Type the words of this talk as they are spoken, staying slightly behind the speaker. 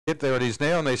There it is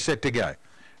now, and they're set to go.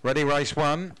 Ready, race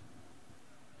one.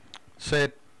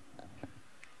 Set.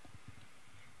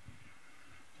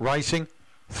 Racing.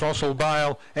 Throstle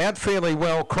Bale out fairly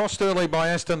well, crossed early by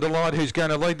Aston Delight, who's going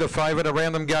to lead the favourite.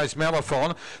 Around them goes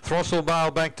Malafon. Throstle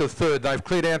Bale back to third. They've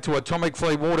cleared out to Atomic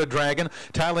Flea, Water Dragon,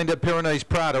 tail into Pyrenees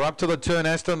Prada. Up to the turn,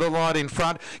 Aston Delight in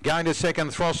front, going to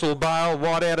second, Throstle Bale.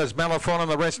 Wide out as Malafon,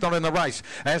 and the rest not in the race.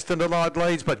 Aston Delight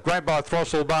leads, but grabbed by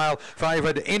Throstle Bale,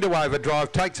 favoured into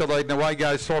Overdrive, takes a lead, and away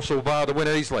goes Throstle Bale to win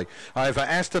easily. Over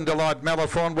Aston Delight,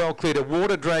 Malafon, well cleared of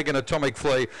Water Dragon, Atomic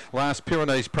Flea, last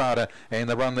Pyrenees Prada, and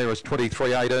the run there is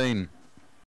 23.18.